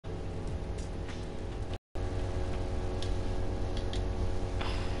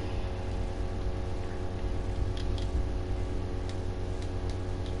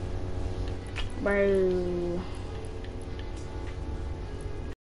Bro.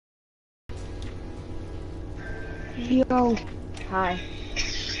 Yo. Hi.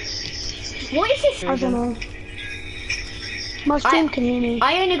 What is this? I don't know. My stream can hear me.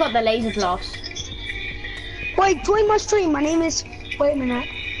 I only got the laser glass. Wait, join my stream. My name is... Wait a minute.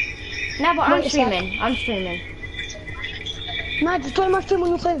 No, but I'm Wait a sec. streaming. I'm streaming. No, just join my stream on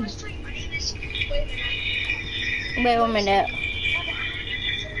your phone. Wait 1 minute.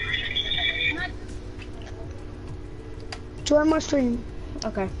 Join my stream.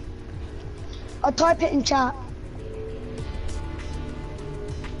 Okay. I'll type it in chat.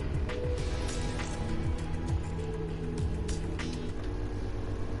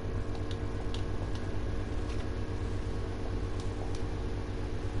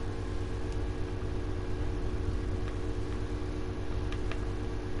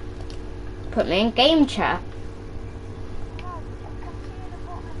 Put me in game chat.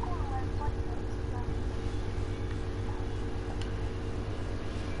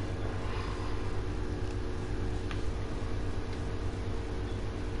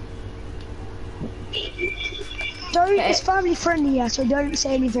 Don't, it's family friendly, yeah, so don't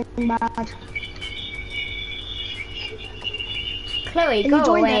say anything bad. Chloe, Have go you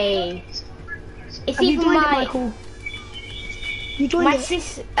joined away. It's Have you even joined it, my Michael? You joined my it?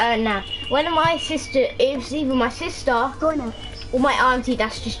 sister. Nah. When my sister, it's either my sister Join it. or my auntie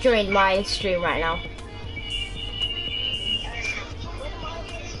that's just joined my stream right now.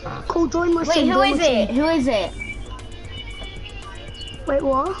 Cool, join my Wait, stream. who join is my it? stream. Who is it? Wait,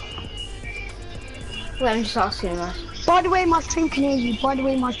 what? Wait, I'm just asking us. By the way, my stream can hear you. By the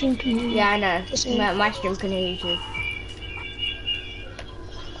way, my stream can hear you. Yeah, I know. Just saying. My stream can hear you too.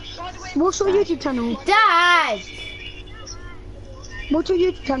 What's your YouTube channel? Dad! What's your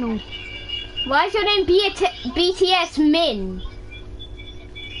YouTube channel? Why is your name BTS Min?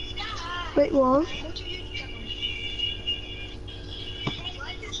 Wait, what?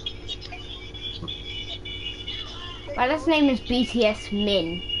 My last name is BTS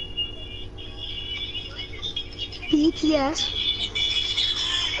Min. BTS?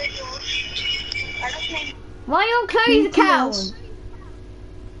 Why are you on Chloe's account?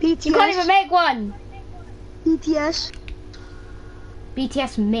 BTS? You can't even make one. BTS?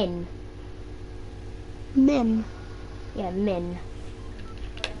 BTS Min. Min? Yeah, Min.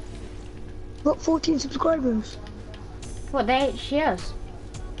 Got 14 subscribers. What she has?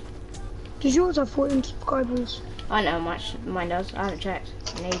 Does yours have 14 subscribers? I know how much mine does. I haven't checked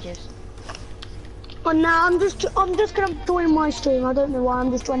in ages. Oh no, I'm just gonna join my stream. I don't know why.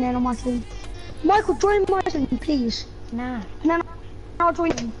 I'm just joining in on my stream. Michael, join my stream, please. Nah. And then I'll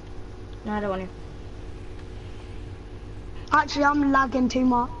join you. No, I don't want to. Actually, I'm lagging too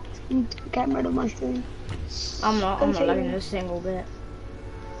much. I'm getting rid of my stream. I'm not lagging a single bit.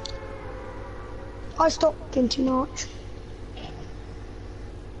 I stopped lagging too much.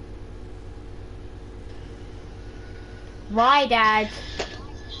 Why, Dad?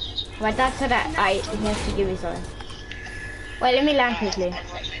 My dad said that he has to give me something. Wait, let me land quickly.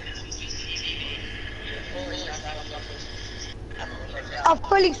 I've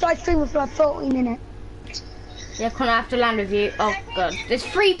fully started streaming for like 40 minutes. Yeah, Connor, I have to land with you. Oh, God. There's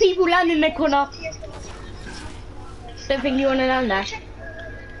 3 people landing there, Connor. Don't think you want to land there.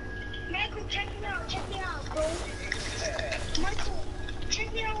 Michael, check me out, bro. Michael,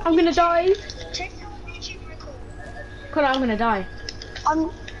 check me out. I'm gonna die. Check me out on YouTube, Michael. Connor, I'm gonna die.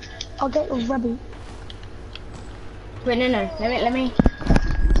 I'll get your rebel. Wait, no. Let me.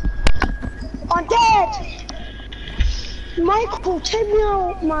 I'm dead! Michael, check me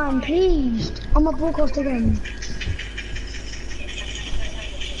out, man, please. I'm a broadcast again.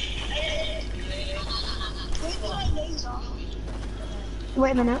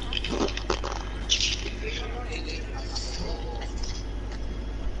 Wait a minute.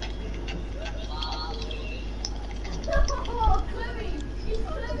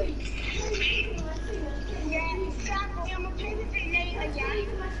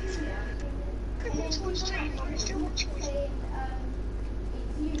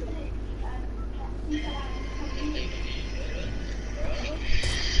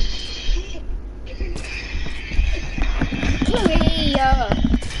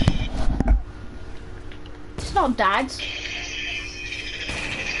 It's not Dad's.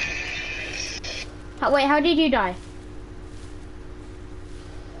 Wait, how did you die?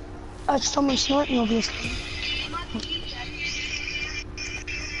 Someone sniped me, obviously.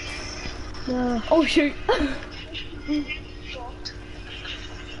 Yeah. Oh shoot.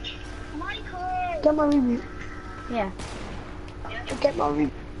 Get my reboot. Yeah. Get my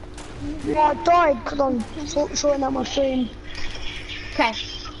reboot. Yeah, I died because I'm sorting out my stream. Okay.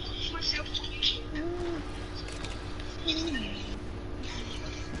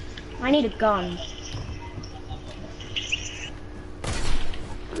 I need a gun.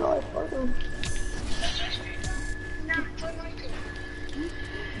 No, I don't.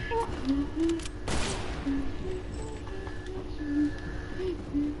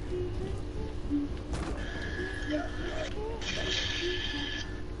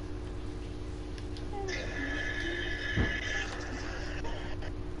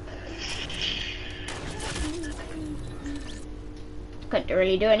 Couldn't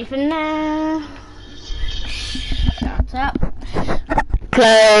really do anything now. Shut up.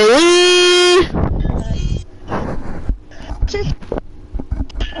 Chloe!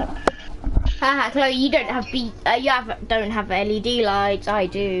 Haha, Chloe, you don't have don't have LED lights. I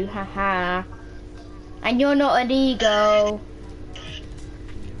do. Haha. And you're not an ego.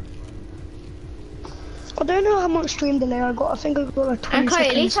 I don't know how much stream delay I got. I think I got like 20 And Chloe,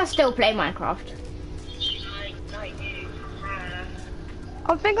 seconds. at least I still play Minecraft.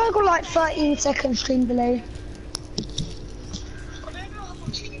 I think I got like 13 seconds stream delay.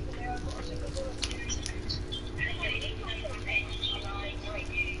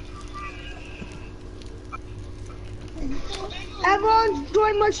 Everyone,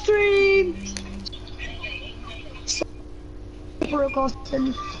 join my stream!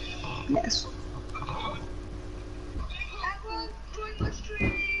 Broadcasting. Yes. Everyone, join my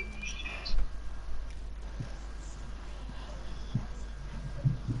stream!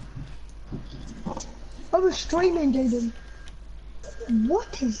 I was streaming, Jaden.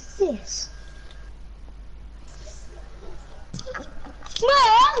 What is this?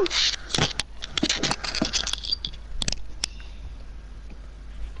 Mom!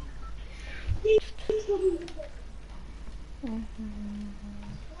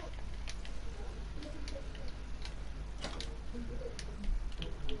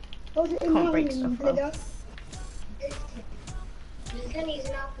 Can't break stuff though. You can use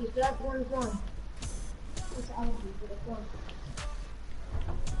an alpha, black one's one. What's the alpha? Black one.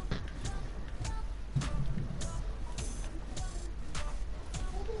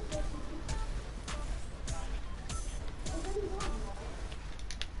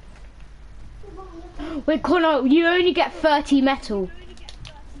 Wait, Connor, you only get 30 metal.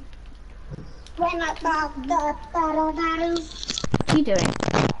 When I thought What are you doing?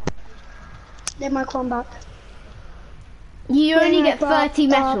 Let my crown back. You only get 30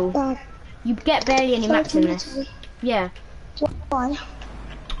 metal. You get barely any mats in this. Yeah. Why?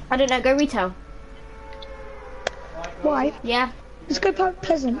 I don't know, go retail. Why? Yeah. Let's go Park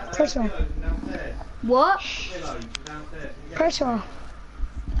Pleasant. Pressure. What? Pressure.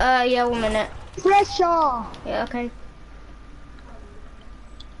 Yeah, 1 minute. Pressure! Yeah, okay.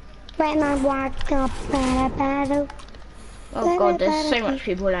 when I walked up at a battle. Oh god, there's so much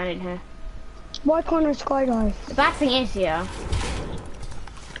people landing here. Why can't I skydive? The bad thing is, yeah,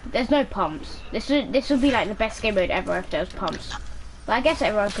 there's no pumps. This would be like the best game mode ever if there was pumps. But I guess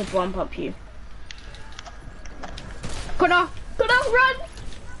everyone could one pump you. Connor, run!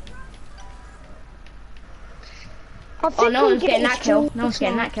 Oh, no one's getting that kill. No one's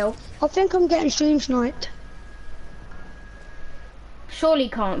getting that kill. I think I'm getting stream sniped. Surely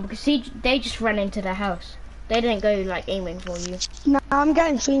can't, because see, they just ran into the house. They didn't go like aiming for you. No, I'm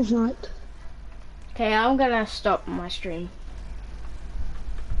getting stream sniped. Okay, I'm gonna stop my stream.